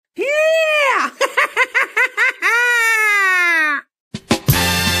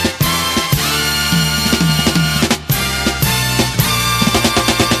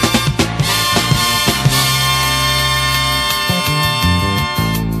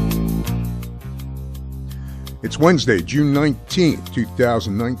It's Wednesday, June 19th,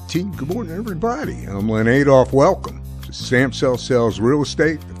 2019. Good morning, everybody. I'm Len Adolph. Welcome to Sam Cell Sells Real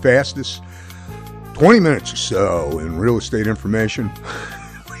Estate, the fastest 20 minutes or so in real estate information.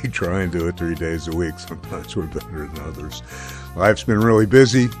 We try and do it 3 days a week. Sometimes we're better than others. Life's been really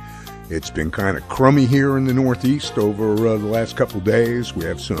busy. It's been kind of crummy here in the Northeast over the last couple days. We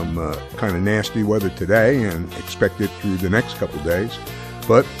have some kind of nasty weather today and expect it through the next couple days.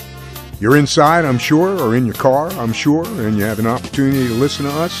 But you're inside, I'm sure, or in your car, I'm sure, and you have an opportunity to listen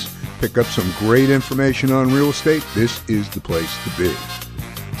to us, pick up some great information on real estate. This is the place to be.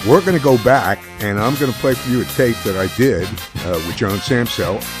 We're going to go back, and I'm going to play for you a tape that I did with John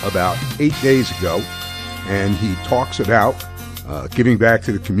Samsell about 8 days ago, and he talks about giving back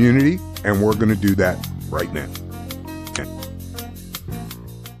to the community, and we're going to do that right now.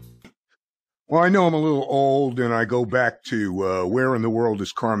 Well, I know I'm a little old, and I go back to Where in the World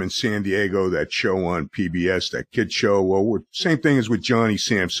is Carmen Sandiego, that show on PBS, that kid show. Well, same thing as with Johnny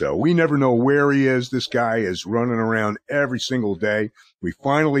Samsell. We never know where he is. This guy is running around every single day. We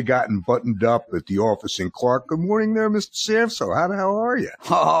finally gotten buttoned up at the office in Clark. Good morning there, Mr. Samsell. How the hell are you?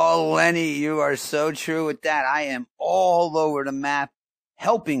 Oh, Lenny, you are so true with that. I am all over the map,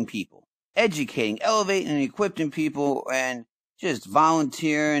 helping people, educating, elevating, and equipping people, and just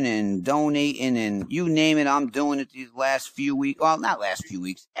volunteering and donating, and you name it, I'm doing it these last few weeks. Well, not last few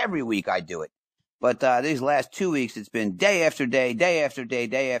weeks. Every week I do it. But these last 2 weeks, it's been day after day, day after day,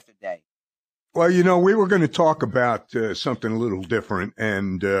 day after day. Well, you know, we were going to talk about something a little different,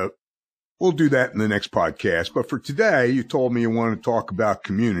 and we'll do that in the next podcast. But for today, you told me you wanted to talk about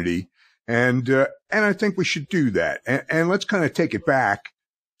community, and I think we should do that. And let's kind of take it back.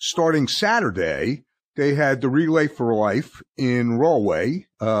 Starting Saturday, they had the Relay for Life in Rahway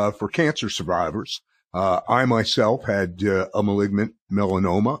for cancer survivors. I myself had a malignant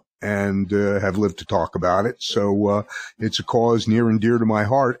melanoma and have lived to talk about it. So it's a cause near and dear to my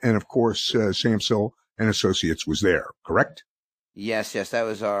heart. And, of course, Samsell and Associates was there, correct? Yes. That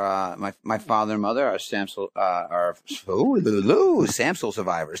was our my father and mother, our Samsell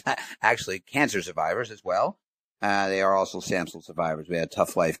survivors, actually cancer survivors as well. They are also Samsell survivors. We had a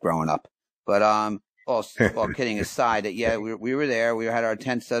tough life growing up. But all kidding aside, that we were there. We had our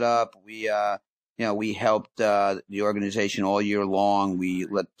tent set up. We helped the organization all year long. We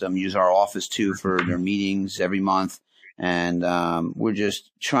let them use our office too for their meetings every month, and we're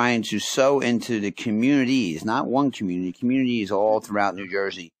just trying to sow into the communities, not one community, communities all throughout New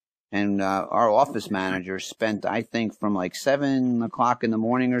Jersey. And our office manager spent, I think, from like 7 o'clock in the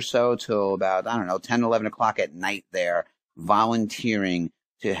morning or so till about 10, 11 o'clock at night there, volunteering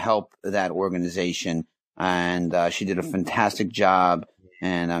to help that organization, and she did a fantastic job,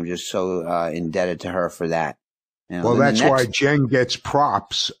 and I'm just so indebted to her for that. Well, that's why Jen gets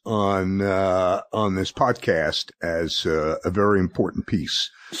props on this podcast as a very important piece.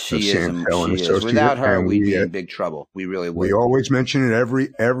 She is. Without her, we'd be in big trouble. We really would. We always mention it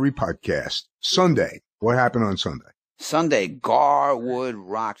every podcast. Sunday, what happened on Sunday? Sunday, Garwood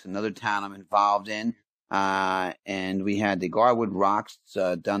Rocks, another town I'm involved in. And we had the Garwood Rocks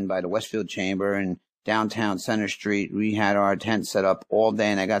done by the Westfield Chamber in downtown Center Street. We had our tent set up all day,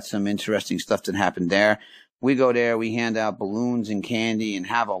 and I got some interesting stuff that happened there. We go there, we hand out balloons and candy and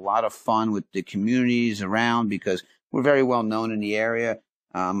have a lot of fun with the communities around because we're very well known in the area.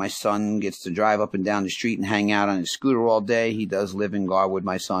 My son gets to drive up and down the street and hang out on his scooter all day. He does live in Garwood,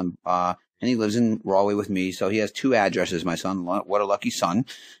 my son, and he lives in Rahway with me. So he has 2 addresses, my son. What a lucky son.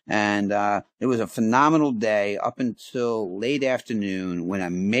 And it was a phenomenal day up until late afternoon when a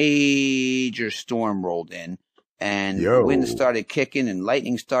major storm rolled in. And the wind started kicking and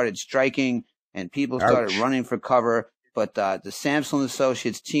lightning started striking and people started running for cover. But the Samsell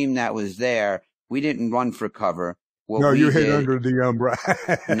Associates team that was there, we didn't run for cover. No, you hid under the umbrella.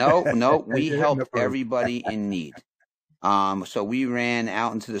 No, we helped everybody in need. So we ran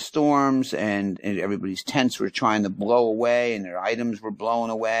out into the storms and everybody's tents were trying to blow away and their items were blowing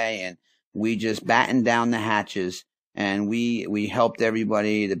away. And we just battened down the hatches and we helped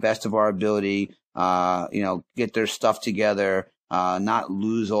everybody the best of our ability, get their stuff together, not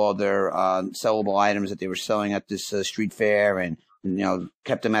lose all their, sellable items that they were selling at this, street fair and,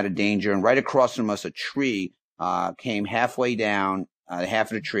 kept them out of danger. And right across from us, a tree, came halfway down,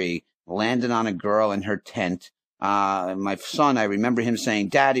 half of the tree, landed on a girl in her tent. My son, I remember him saying,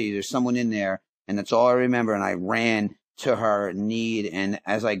 "Daddy, there's someone in there." And that's all I remember. And I ran to her need. And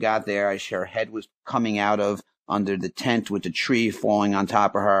as I got there, her head was coming out of under the tent with the tree falling on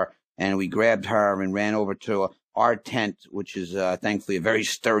top of her. And we grabbed her and ran over to our tent, which is thankfully a very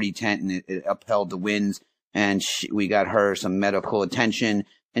sturdy tent, and it upheld the winds. And we got her some medical attention,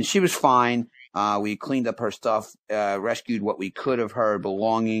 and she was fine. We cleaned up her stuff, rescued what we could of her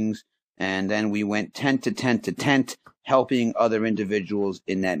belongings, and then we went tent to tent to tent, helping other individuals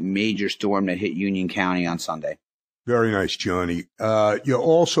in that major storm that hit Union County on Sunday. Very nice, Johnny. You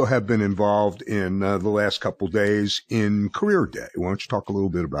also have been involved in the last couple of days in Career Day. Why don't you talk a little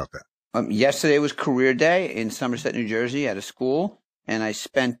bit about that? Yesterday was Career Day in Somerset, New Jersey at a school, and I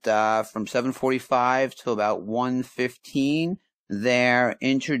spent from 7:45 till about 1:15 there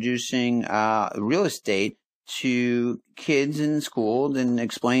introducing real estate to kids in school and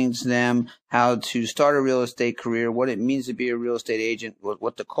explains to them how to start a real estate career, what it means to be a real estate agent,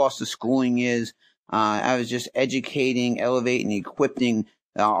 what the cost of schooling is. I was just educating, elevating, equipping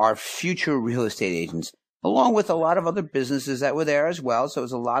our future real estate agents, along with a lot of other businesses that were there as well. So it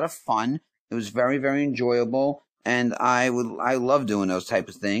was a lot of fun. It was very, very enjoyable. And I love doing those type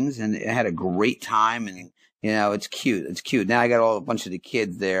of things. And I had a great time. And, you know, it's cute. It's cute. Now I got a bunch of the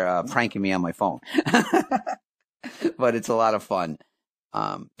kids there pranking me on my phone. But it's a lot of fun.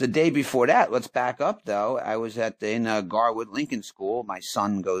 The day before that, let's back up though. I was in Garwood Lincoln School. My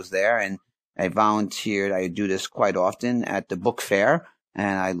son goes there, and I volunteered. I do this quite often at the book fair,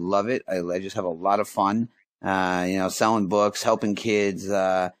 and I love it. I just have a lot of fun, selling books, helping kids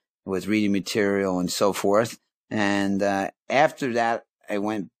with reading material and so forth. And after that, I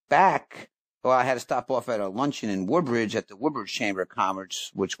went back. Well, I had to stop off at a luncheon in Woodbridge at the Woodbridge Chamber of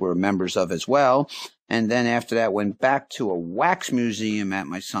Commerce, which we're members of as well. And then after that, went back to a wax museum at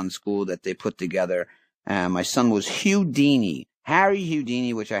my son's school that they put together. My son was Houdini. Harry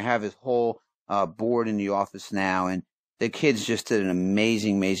Houdini, which I have his whole board in the office now, and the kids just did an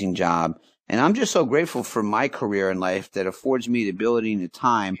amazing, amazing job. And I'm just so grateful for my career in life that affords me the ability and the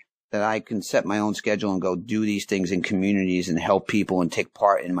time that I can set my own schedule and go do these things in communities and help people and take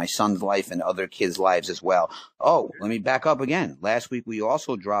part in my son's life and other kids' lives as well. Oh, let me back up again. Last week we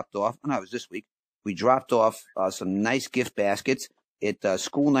also dropped off, no, it was this week, we dropped off some nice gift baskets at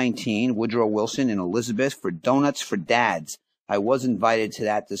School 19, Woodrow Wilson in Elizabeth, for Donuts for Dads. I was invited to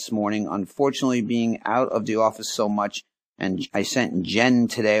that this morning. Unfortunately, being out of the office so much, and I sent Jen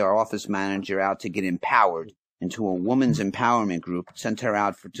today, our office manager, out to get empowered into a woman's empowerment group, sent her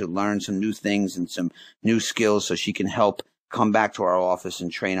out to learn some new things and some new skills so she can help come back to our office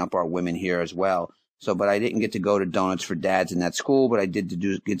and train up our women here as well. So, but I didn't get to go to Donuts for Dads in that school, but I did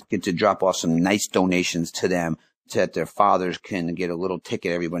get to drop off some nice donations to them so that their fathers can get a little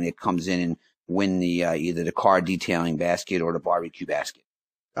ticket, everybody that comes in, and win the either the car detailing basket or the barbecue basket.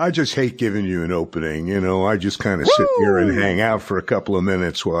 I just hate giving you an opening. You know, I just kind of sit here and hang out for a couple of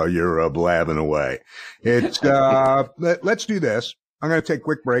minutes while you're blabbing away. It's let's do this. I'm going to take a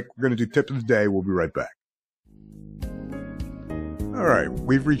quick break. We're going to do tip of the day. We'll be right back. All right,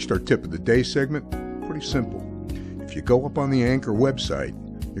 we've reached our tip of the day segment. Pretty simple. If you go up on the Anchor website,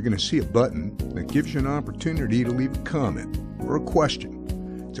 you're going to see a button that gives you an opportunity to leave a comment or a question.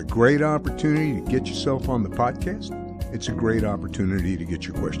 It's a great opportunity to get yourself on the podcast. It's a great opportunity to get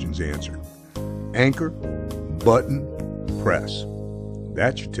your questions answered. Anchor, button, press.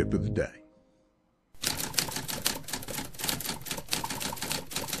 That's your tip of the day.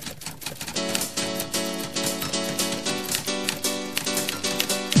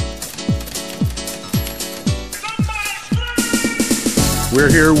 We're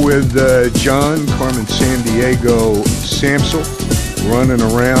here with John Carmen Sandiego Samsel, running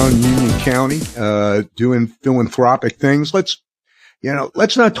around Union County, doing philanthropic things. Let's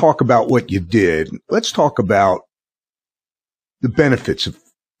not talk about what you did. Let's talk about the benefits of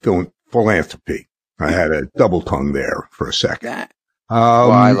philanthropy. I had a double tongue there for a second.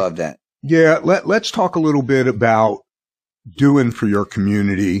 Well, I love that. Yeah. Let's talk a little bit about doing for your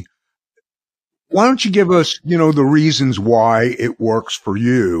community. Why don't you give us, the reasons why it works for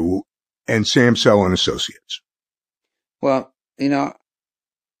you and Samsel and Associates? Well,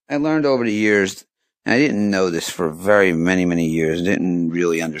 I learned over the years, and I didn't know this for very many, many years, didn't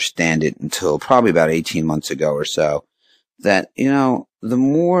really understand it until probably about 18 months ago or so, that, the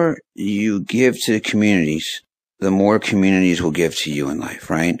more you give to the communities, the more communities will give to you in life,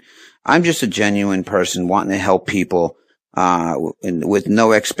 right? I'm just a genuine person wanting to help people with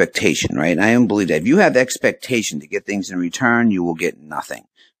no expectation, right? And I don't believe that. If you have expectation to get things in return, you will get nothing,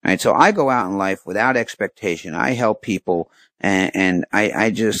 right? So I go out in life without expectation. I help people, and I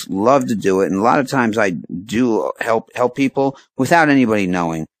just love to do it. And a lot of times I do help people without anybody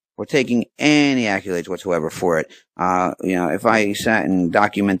knowing or taking any accolades whatsoever for it. If I sat and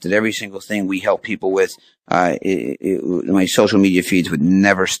documented every single thing we help people with, my social media feeds would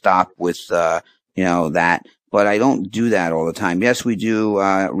never stop with, that. But I don't do that all the time. Yes, we do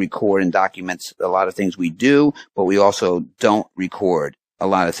record and document a lot of things we do, but we also don't record a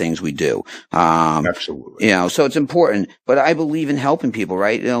lot of things we do. Absolutely. So it's important, but I believe in helping people,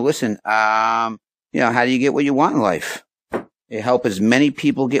 right? Listen, how do you get what you want in life? You help as many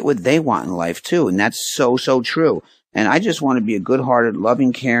people get what they want in life too. And that's so, so true. And I just want to be a good-hearted,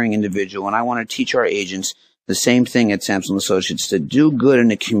 loving, caring individual. And I want to teach our agents the same thing at Sampson Associates, to do good in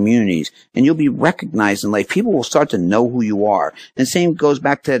the communities, and you'll be recognized in life. People will start to know who you are. And same goes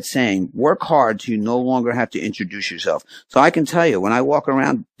back to that saying, work hard till you no longer have to introduce yourself. So I can tell you, when I walk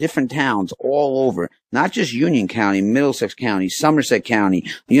around different towns all over, not just Union County, Middlesex County, Somerset County,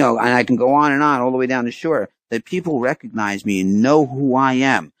 and I can go on and on all the way down the shore, that people recognize me and know who I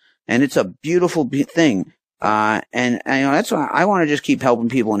am. And it's a beautiful thing. And that's why I want to just keep helping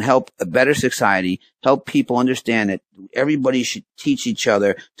people and help a better society, help people understand that everybody should teach each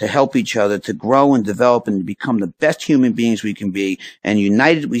other to help each other, to grow and develop and become the best human beings we can be. And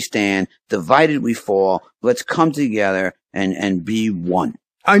united we stand, divided we fall. Let's come together and be one.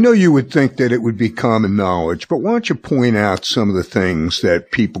 I know you would think that it would be common knowledge, but why don't you point out some of the things that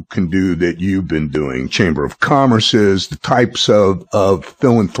people can do that you've been doing? Chamber of Commerce's, the types of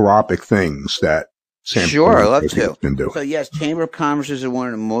philanthropic things that Sure, I'd love to. So yes, Chamber of Commerce is one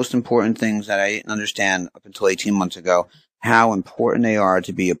of the most important things that I didn't understand up until 18 months ago, how important they are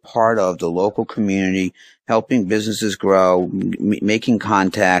to be a part of the local community, helping businesses grow, making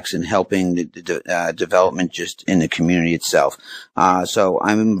contacts, and helping the development just in the community itself. So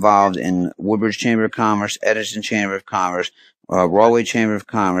I'm involved in Woodbridge Chamber of Commerce, Edison Chamber of Commerce, Rawway Chamber of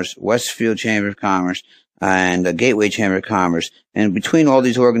Commerce, Westfield Chamber of Commerce, and the Gateway Chamber of Commerce. And between all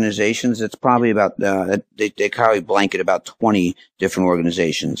these organizations, it's probably about, they probably blanket about 20 different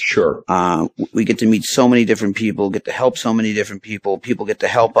organizations. Sure. We get to meet so many different people, get to help so many different people. People get to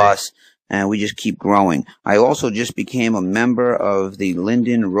help us, and we just keep growing. I also just became a member of the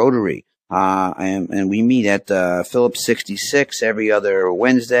Linden Rotary. And we meet at, Phillips 66 every other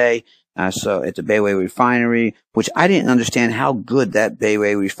Wednesday. So at the Bayway Refinery, which I didn't understand how good that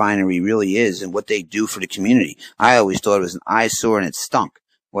Bayway Refinery really is and what they do for the community. I always thought it was an eyesore and it stunk.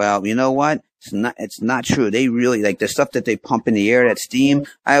 Well, you know what? It's not true. They really, like the stuff that they pump in the air, that steam,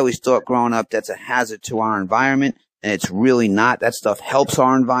 I always thought growing up that's a hazard to our environment, and it's really not. That stuff helps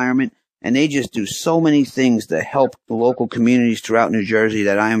our environment, and they just do so many things to help the local communities throughout New Jersey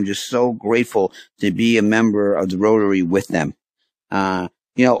that I am just so grateful to be a member of the Rotary with them.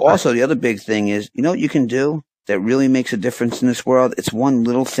 Also the other big thing is, what you can do that really makes a difference in this world? It's one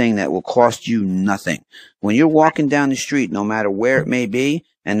little thing that will cost you nothing. When you're walking down the street, no matter where it may be,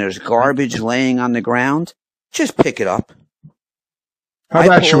 and there's garbage laying on the ground, just pick it up. I've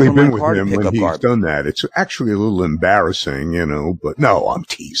actually been with him when he's done that. It's actually a little embarrassing, but no, I'm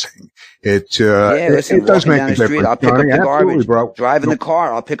teasing. It does make a difference. I'll pick up the garbage. Driving the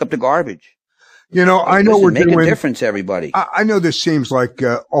car, I'll pick up the garbage. I know we're doing a difference, everybody. I know this seems like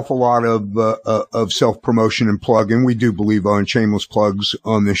an awful lot of self-promotion and plug-in. We do believe on shameless plugs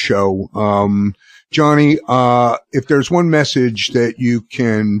on this show. Johnny, if there's one message that you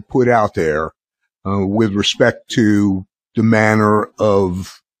can put out there, with respect to the manner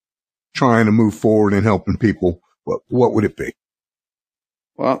of trying to move forward and helping people, what would it be?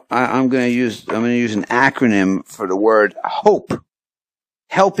 Well, I'm going to use an acronym for the word HOPE.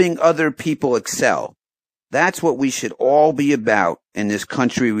 Helping other people excel. That's what we should all be about in this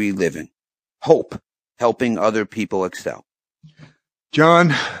country we live in. Hope. Helping other people excel.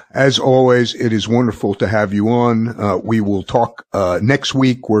 John, as always, it is wonderful to have you on. We will talk next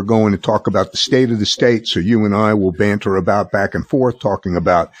week. We're going to talk about the state of the state. So you and I will banter about back and forth, talking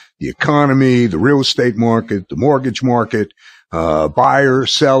about the economy, the real estate market, the mortgage market,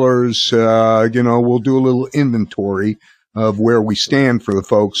 buyers, sellers. We'll do a little inventory of where we stand for the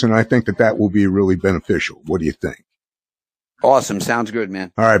folks, and I think that will be really beneficial. What do you think? Awesome. Sounds good,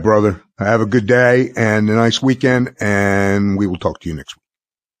 man. All right, brother. Have a good day and a nice weekend, and we will talk to you next week.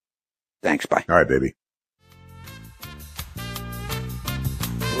 Thanks. Bye. All right, baby.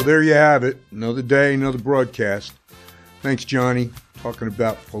 Well, there you have it. Another day, another broadcast. Thanks, Johnny. Talking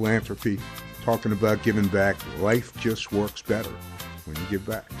about philanthropy, talking about giving back. Life just works better when you give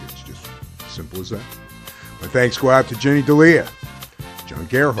back. It's just simple as that. My thanks go out to Jenny D'Elia, John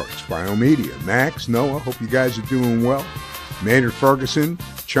Gerhardt, Spio Media, Max, Noah, hope you guys are doing well. Maynard Ferguson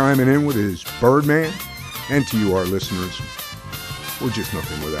chiming in with his Birdman. And to you, our listeners, we're just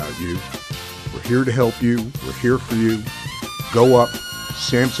nothing without you. We're here to help you. We're here for you. Go up.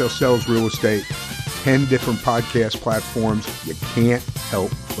 Sampson Sells Real Estate. 10 different podcast platforms. You can't help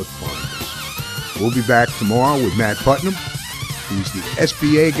but find us. We'll be back tomorrow with Matt Putnam. He's the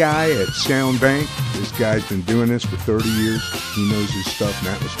SBA guy at Sound Bank. This guy's been doing this for 30 years. He knows his stuff.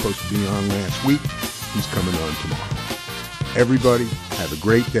 Matt was supposed to be on last week. He's coming on tomorrow. Everybody, have a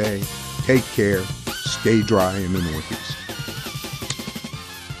great day. Take care. Stay dry in the Northeast.